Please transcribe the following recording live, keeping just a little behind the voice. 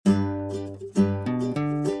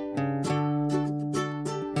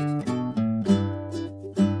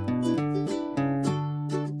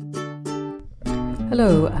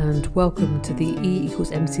Hello and welcome to the E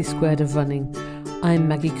equals MC squared of running. I'm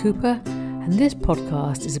Maggie Cooper and this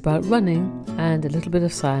podcast is about running and a little bit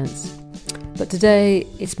of science. But today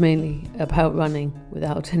it's mainly about running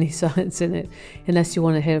without any science in it, unless you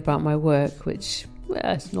want to hear about my work, which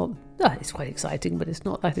it's quite exciting, but it's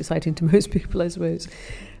not that exciting to most people, I suppose.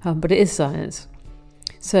 But it is science.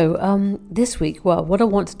 So this week, what I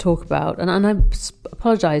want to talk about, and I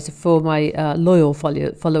apologise for my loyal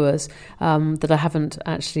followers that I haven't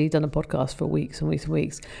actually done a podcast for weeks and weeks and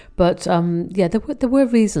weeks. But there were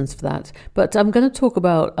reasons for that. But I'm going to talk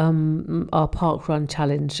about our Parkrun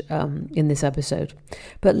challenge in this episode.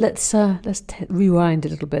 But let's rewind a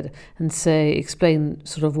little bit and explain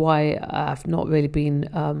sort of why I've not really been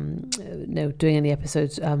doing any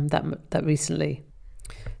episodes that recently.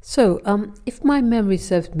 So, if my memory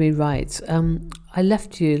serves me right, I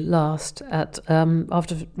left you last at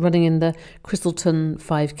after running in the Crystalton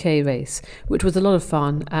 5K race, which was a lot of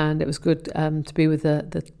fun, and it was good to be with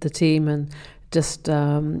the team and just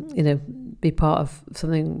be part of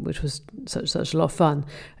something which was such a lot of fun.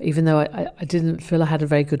 Even though I didn't feel I had a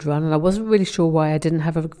very good run, and I wasn't really sure why I didn't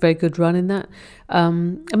have a very good run in that.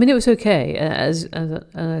 It was okay, as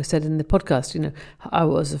I said in the podcast. I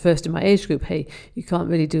was the first in my age group. Hey, you can't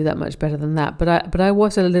really do that much better than that. But I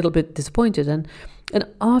was a little bit disappointed, and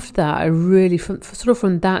after that, I really, from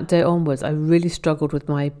that day onwards, I really struggled with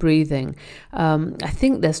my breathing. I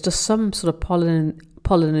think there's just some sort of pollen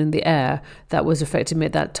in the air that was affecting me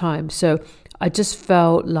at that time. So I just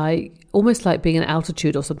felt almost like being in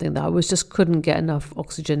altitude or something, that I just couldn't get enough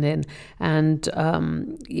oxygen in. And,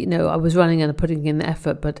 I was running and putting in the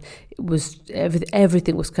effort, but it was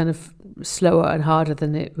everything was kind of slower and harder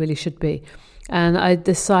than it really should be. And I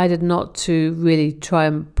decided not to really try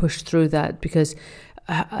and push through that because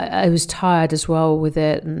I was tired as well with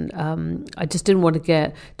it, and I just didn't want to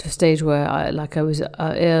get to a stage where I was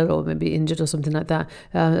ill or maybe injured or something like that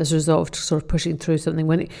as a result of sort of pushing through something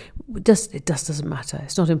when it just doesn't matter.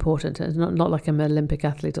 It's not important. It's not like I'm an Olympic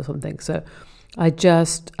athlete or something. So I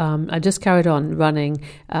just carried on running,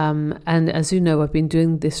 and as you know, I've been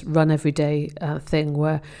doing this run every day thing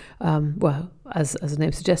where, as the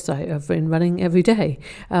name suggests, I've been running every day,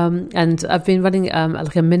 and I've been running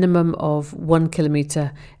a minimum of 1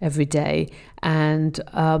 kilometre every day, and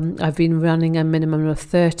I've been running a minimum of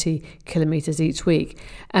 30 kilometres each week.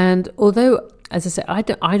 And although, as I say,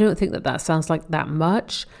 I don't think that sounds like that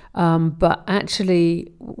much, but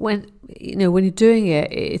actually, when you're doing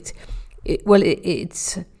it, it's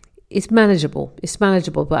manageable. It's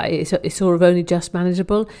manageable, but it's sort of only just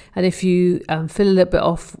manageable. And if you feel a little bit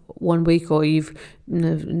off one week, or you've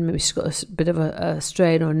maybe got a bit of a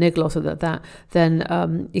strain or a niggle or something like that, then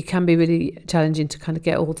it can be really challenging to kind of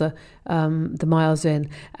get all the miles in,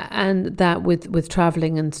 and that with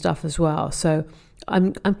traveling and stuff as well. So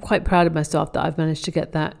I'm quite proud of myself that I've managed to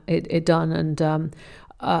get that it done, and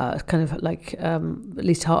at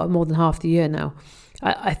least more than half the year now.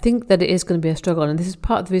 I think that it is going to be a struggle, and this is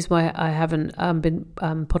part of the reason why I haven't been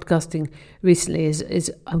podcasting recently.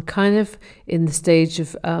 Is I'm kind of in the stage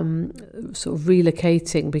of sort of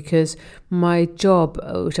relocating, because my job,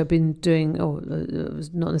 which I've been doing, it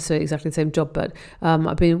was not necessarily exactly the same job, but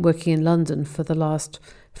I've been working in London for the last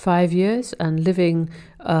 5 years and living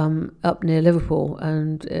up near Liverpool.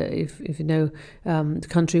 And if you know the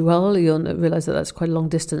country well, you'll realise that that's quite a long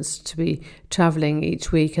distance to be travelling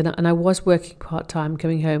each week. And I was working part-time,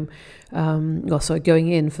 coming home, going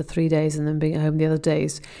in for 3 days and then being at home the other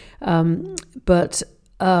days. But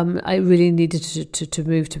I really needed to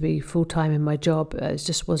move to be full-time in my job. It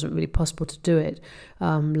just wasn't really possible to do it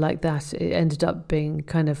like that. It ended up being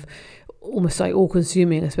kind of almost like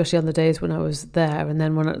all-consuming, especially on the days when I was there, and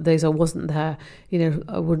then when the days I wasn't there,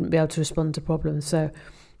 I wouldn't be able to respond to problems. So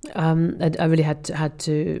I really had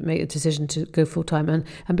to make a decision to go full-time, and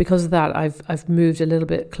because of that, I've moved a little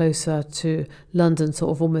bit closer to London,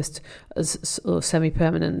 sort of almost as sort of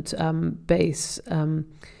semi-permanent base.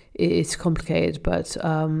 It's complicated, but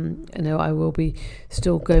I will be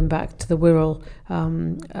still going back to the Wirral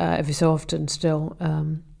every so often still,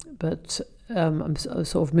 but I'm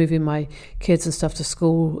sort of moving my kids and stuff to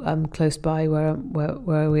school close by where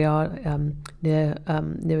we are,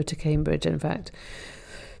 nearer to Cambridge, in fact.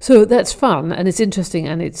 So that's fun, and it's interesting,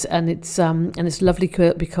 and it's lovely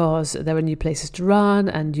because there are new places to run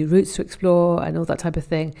and new routes to explore and all that type of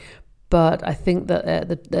thing. But I think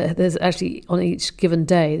that there's actually, on each given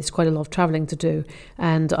day, there's quite a lot of travelling to do,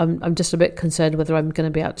 and I'm just a bit concerned whether I'm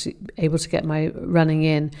going to be able to get my running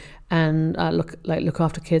in and look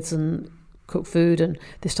after kids and cook food and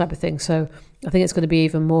this type of thing. So I think it's going to be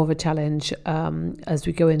even more of a challenge as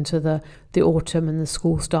we go into the autumn and the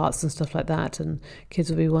school starts and stuff like that, and kids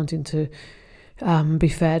will be wanting to be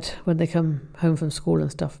fed when they come home from school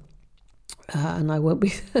and stuff. And I won't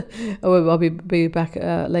be. I'll be back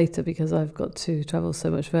later because I've got to travel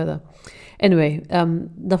so much further. Anyway,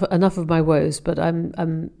 enough of my woes. But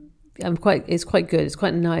I'm quite. It's quite good. It's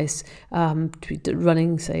quite nice to be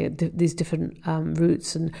running, say, these different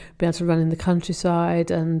routes and be able to run in the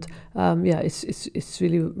countryside. And it's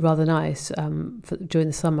really rather nice during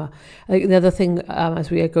the summer. I think the other thing as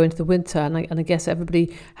we go into the winter, and I guess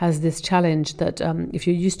everybody has this challenge that if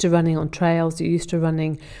you're used to running on trails, you're used to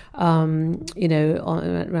running, around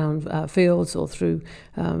fields or through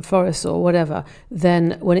forests or whatever.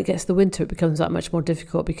 Then when it gets to the winter, it becomes that much more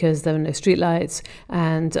difficult because there are no street lights,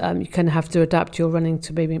 and you kind of have to adapt your running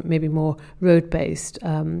to maybe more road based.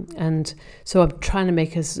 And so I'm trying to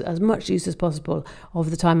make as much use as possible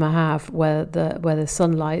of the time I have where there's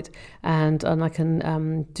sunlight, and I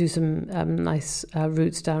can do some nice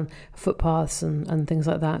routes down footpaths and things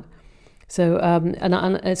like that. So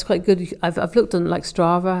and it's quite good. I've looked on like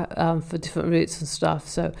Strava for different routes and stuff.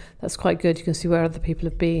 So that's quite good. You can see where other people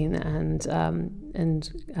have been and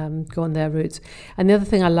go on their routes. And the other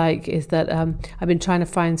thing I like is that I've been trying to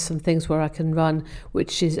find some things where I can run,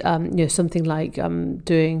 which is something like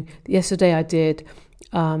doing. Yesterday I did.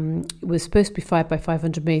 It was supposed to be 5 by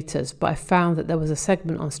 500 meters, but I found that there was a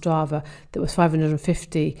segment on Strava that was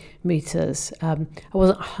 550 meters. I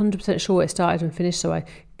wasn't 100% sure where it started and finished, so I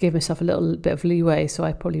gave myself a little bit of leeway. So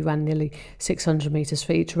I probably ran nearly 600 meters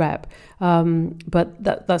for each rep. But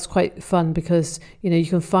that's quite fun because you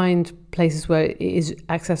can find places where it is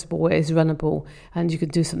accessible, where it is runnable, and you can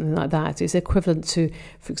do something like that. It's equivalent to,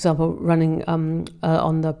 for example, running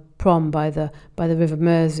on the prom by the River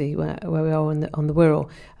Mersey where we are on the Wirral.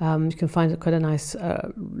 You can find quite a nice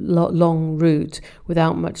long route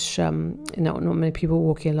without much not many people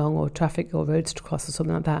walking along or traffic or roads to cross or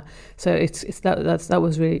something like that. So that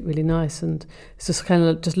was really, really nice, and it's just kind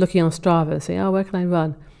of just looking on Strava and saying, oh, where can I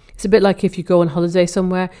run? It's a bit like if you go on holiday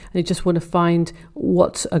somewhere and you just want to find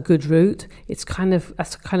what's a good route. That's a kind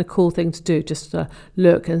of cool thing to do, just to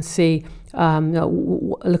look and see,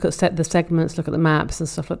 look at the segments, look at the maps and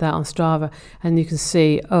stuff like that on Strava, and you can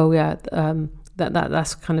see, oh yeah,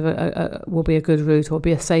 that's kind of will be a good route or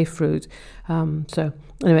be a safe route. So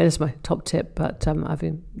anyway, that's my top tip. But I've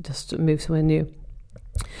been just moved somewhere new.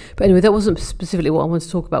 But anyway, that wasn't specifically what I wanted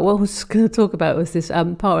to talk about. What I was going to talk about was this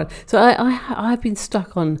park run. So I've been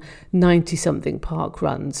stuck on 90-something park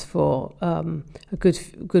runs for a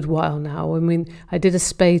good while now. I mean, I did a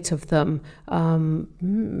spate of them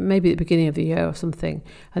maybe at the beginning of the year or something,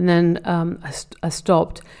 and then I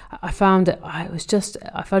stopped. I found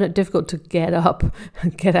it difficult to get up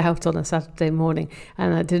and get out on a Saturday morning,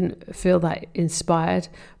 and I didn't feel that inspired.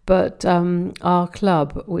 But our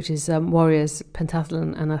club, which is Warriors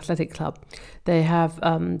Pentathlon and Athletic Club, they have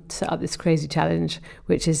set up this crazy challenge,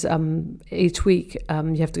 which is each week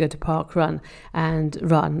you have to go to Parkrun and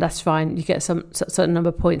run. That's fine. You get some certain number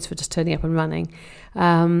of points for just turning up and running.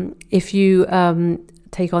 If you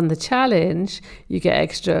take on the challenge, you get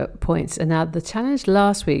extra points. And now the challenge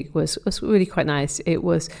last week was really quite nice. It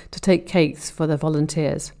was to take cakes for the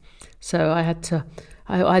volunteers. So I had to...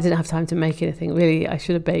 I didn't have time to make anything, really. I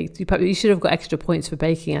should have baked. You should have got extra points for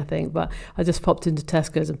baking, I think. But I just popped into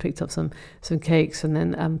Tesco's and picked up some cakes, and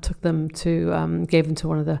then took them gave them to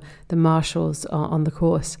one of the marshals on the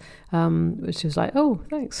course, which was like, oh,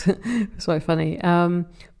 thanks. It was quite funny.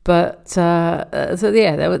 But that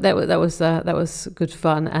was good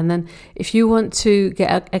fun. And then if you want to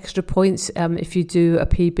get extra points, if you do a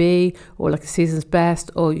PB or like a season's best,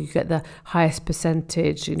 or you get the highest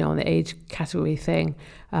percentage, on the age category thing.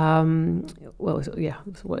 What is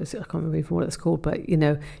it? I can't remember even what it's called, but you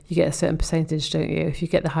get a certain percentage, don't you? If you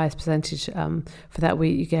get the highest percentage for that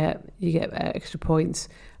week, you get extra points.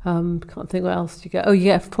 Can't think what else you get. Oh, you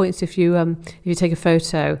get points if you take a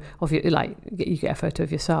photo of you get a photo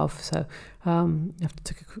of yourself. So you have to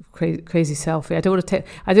take a crazy selfie. I didn't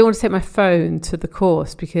want to take my phone to the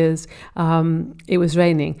course because it was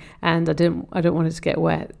raining and I don't want it to get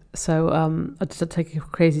wet. So I just had to take a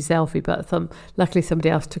crazy selfie. But luckily somebody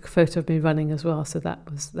else took a photo of me running as well. So that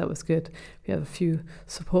was good. We have a few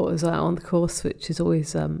supporters out on the course, which is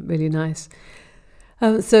always really nice.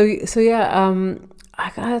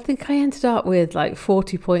 I think I ended up with like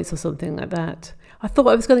 40 points or something like that. I thought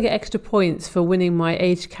I was going to get extra points for winning my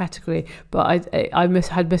age category, but I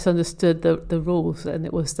had misunderstood the rules, and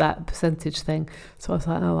it was that percentage thing. So I was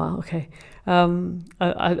like, oh, well, okay.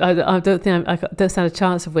 I don't think I don't stand a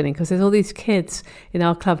chance of winning, because there's all these kids in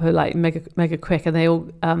our club who are like mega quick, and they all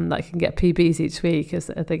like can get PBs each week as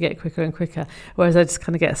they get quicker and quicker, whereas I just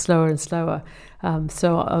kind of get slower and slower.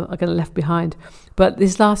 So I get left behind. But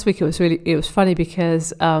this last week it was funny,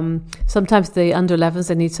 because sometimes the under 11s,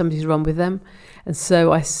 they need somebody to run with them. And so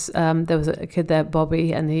there was a kid there,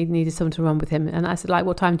 Bobby, and he needed someone to run with him. And I said, like,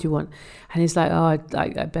 what time do you want? And he's like,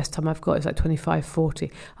 best time I've got is like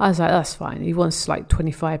 25:40. I was like, that's fine. He wants like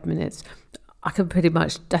 25 minutes. I can pretty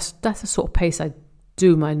much, that's the sort of pace I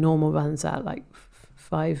do my normal runs at, like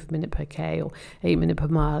 5 minutes per K or 8 minutes per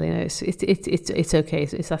mile. You know, it's okay.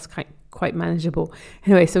 That's quite manageable.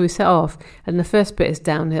 Anyway, so we set off, and the first bit is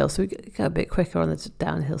downhill, so we go a bit quicker on the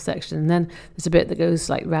downhill section, and then there's a bit that goes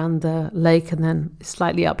like round the lake, and then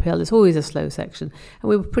slightly uphill. It's always a slow section, and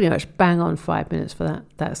we were pretty much bang on 5 minutes for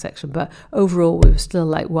that section, but overall we were still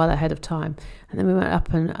like well ahead of time. And then we went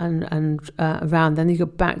up and around. Then you go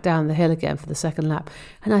back down the hill again for the second lap.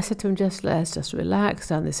 And I said to him, let's just relax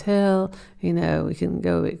down this hill. You know, we can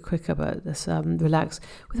go a bit quicker, but let's relax.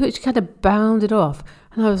 With which he kind of bounded off.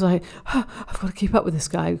 And I was like, I've got to keep up with this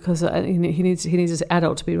guy, because he needs this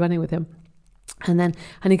adult to be running with him. And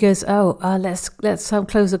he goes, let's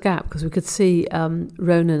close the gap, because we could see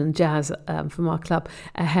Ronan and Jazz from our club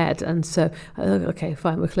ahead, and so okay,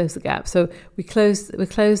 fine, we'll close the gap. So we closed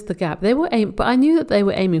the gap. They were but I knew that they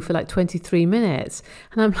were aiming for like 23 minutes,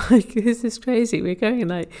 and I'm like, this is crazy. We're going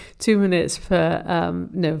like 2 minutes for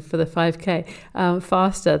the 5K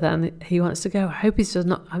faster than he wants to go. I hope he's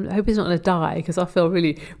not going to die, because I feel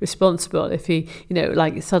really responsible if he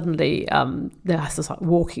like suddenly has to start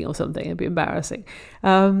walking or something. It'd be embarrassing.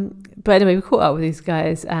 But anyway, we caught up with these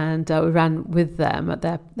guys, and we ran with them at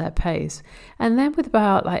their pace. And then with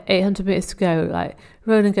about like 800 meters to go, like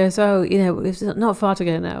Ronan goes, it's not far to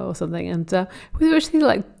go now or something. And with which he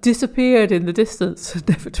like disappeared in the distance,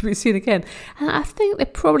 never to be seen again. And I think they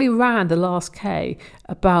probably ran the last K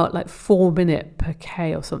about like 4 minutes per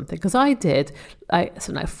K or something, because I did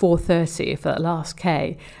something like 4:30 for that last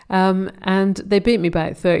K, and they beat me by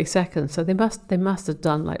like 30 seconds. So they must have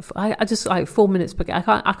done like I just like 4 minutes per K.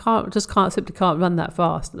 I simply can't run that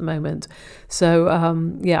fast at the moment. So I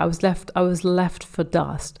was left for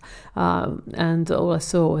dust, and all I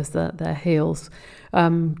saw was their heels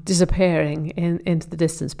disappearing into the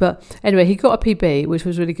distance. But anyway, he got a PB, which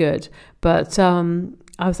was really good. But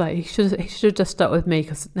I was like, he should have just stuck with me,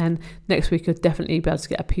 because then next week could definitely be able to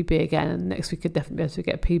get a PB again, and next week could definitely be able to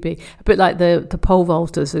get a PB. A bit like the pole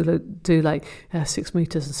vaulters who do like 6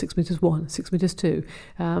 meters and 6 meters 1, 6 meters 2.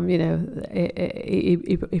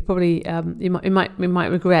 He probably he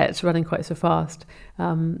might regret running quite so fast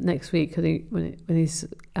next week, when he's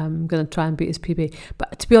going to try and beat his PB.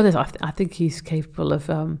 But to be honest, I think he's capable of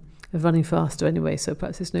running faster anyway, so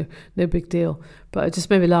perhaps it's no big deal. But it just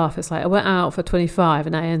made me laugh. It's like I went out for 25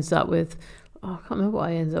 and I ended up with, I can't remember what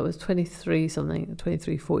I ended up with, 23 something,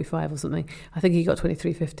 23:45 or something. I think he got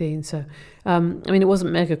 23:15. So it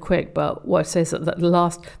wasn't mega quick, but what I'd say is that the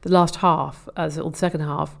last half, or the second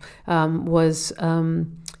half, was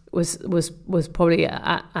probably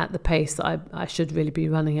at the pace that I should really be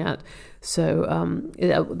running at. So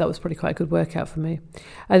that was probably quite a good workout for me.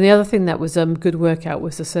 And the other thing that was good workout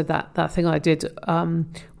was, I said, that thing I did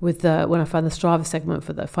with when I found the Strava segment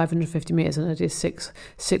for the 550 meters, and I did six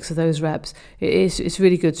of those reps. It's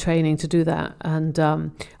really good training to do that, and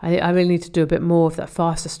I really need to do a bit more of that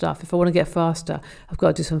faster stuff. If I want to get faster, I've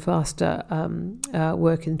got to do some faster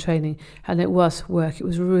work in training. And it was work. It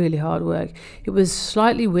was really hard work. It was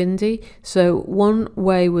slightly windy, so one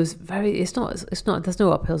way was there's no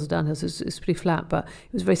uphills or downhills. It's pretty flat, but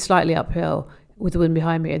it was very slightly uphill with the wind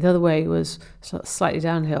behind me, and the other way was slightly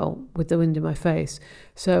downhill with the wind in my face.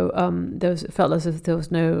 So it felt as if there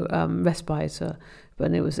was no respite.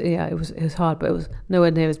 But it was hard, but it was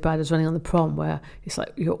nowhere near as bad as running on the prom, where it's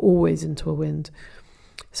like you're always into a wind.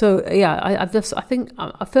 So I think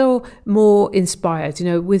I feel more inspired.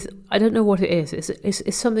 With, I don't know what it is.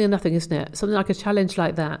 It's something or nothing, isn't it? Something like a challenge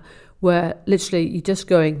like that, where literally you're just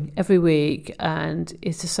going every week and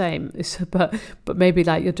it's the same. But maybe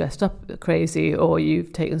like you're dressed up crazy, or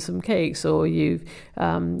you've taken some cakes, or you've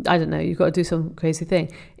I don't know, you've got to do some crazy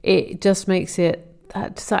thing. It just makes it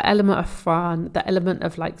that element of fun, that element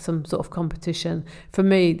of like some sort of competition. For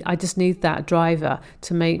me, I just need that driver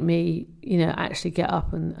to make me, actually get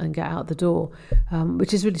up and get out the door,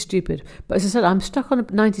 which is really stupid. But as I said, I'm stuck on a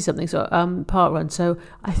 90 something park run. So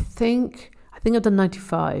I think I've done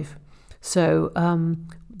 95. So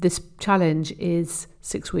this challenge is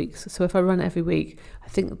 6 weeks. So if I run every week, I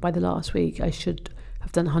think by the last week I should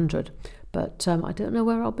have done 100. But I don't know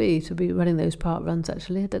where I'll be to be running those park runs,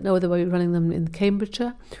 actually. I don't know whether I'll be running them in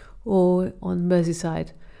Cambridgeshire or on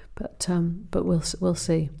Merseyside, but we'll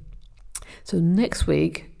see. So next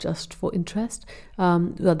week, just for interest,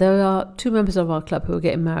 there are 2 members of our club who are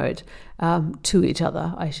getting married to each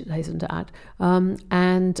other, I should hasten to add.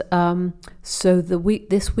 So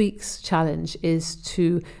this week's challenge is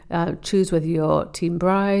to choose whether you're team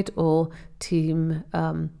bride or team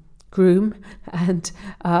groom, and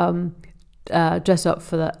dress up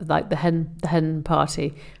for the hen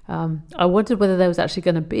party. I wondered whether there was actually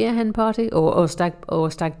going to be a hen party or stag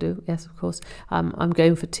do. Yes, of course. I'm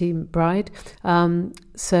going for team bride.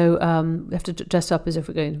 So we have to dress up as if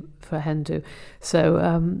we're going for a hen do. So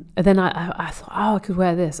and then I thought, I could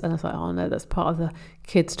wear this, and I was like, oh no, that's part of the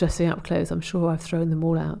kids dressing up clothes. I'm sure I've thrown them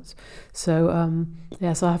all out. So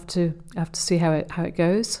so I have to see how it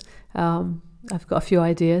goes. I've got a few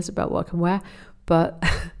ideas about what I can wear, but.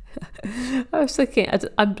 I was thinking,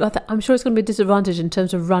 I'm sure it's going to be a disadvantage in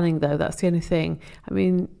terms of running, though. That's the only thing. I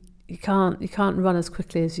mean, you can't run as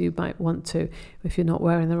quickly as you might want to if you're not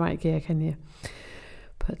wearing the right gear, can you?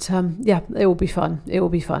 But it will be fun. It will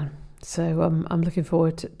be fun. So I'm looking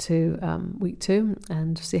forward to week 2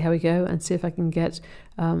 and see how we go, and see if I can get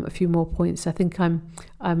a few more points. I think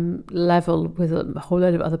I'm level with a whole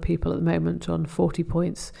load of other people at the moment on 40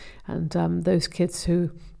 points, and those kids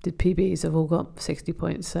who did PBs have all got 60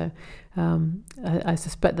 points. So I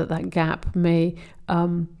suspect that gap may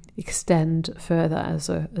extend further as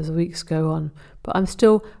the weeks go on. But I'm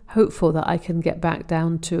still hopeful that I can get back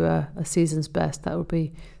down to a season's best. That would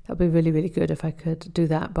be really, really good if I could do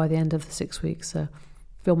that by the end of the 6 weeks. So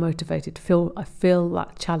feel motivated. I feel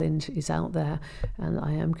that challenge is out there, and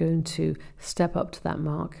I am going to step up to that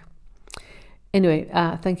mark. Anyway,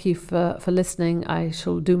 thank you for listening. I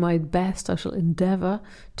shall do my best. I shall endeavour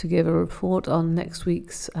to give a report on next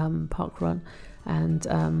week's park run, and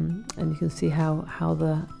you can see how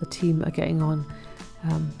the team are getting on.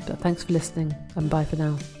 But thanks for listening, and bye for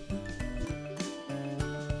now.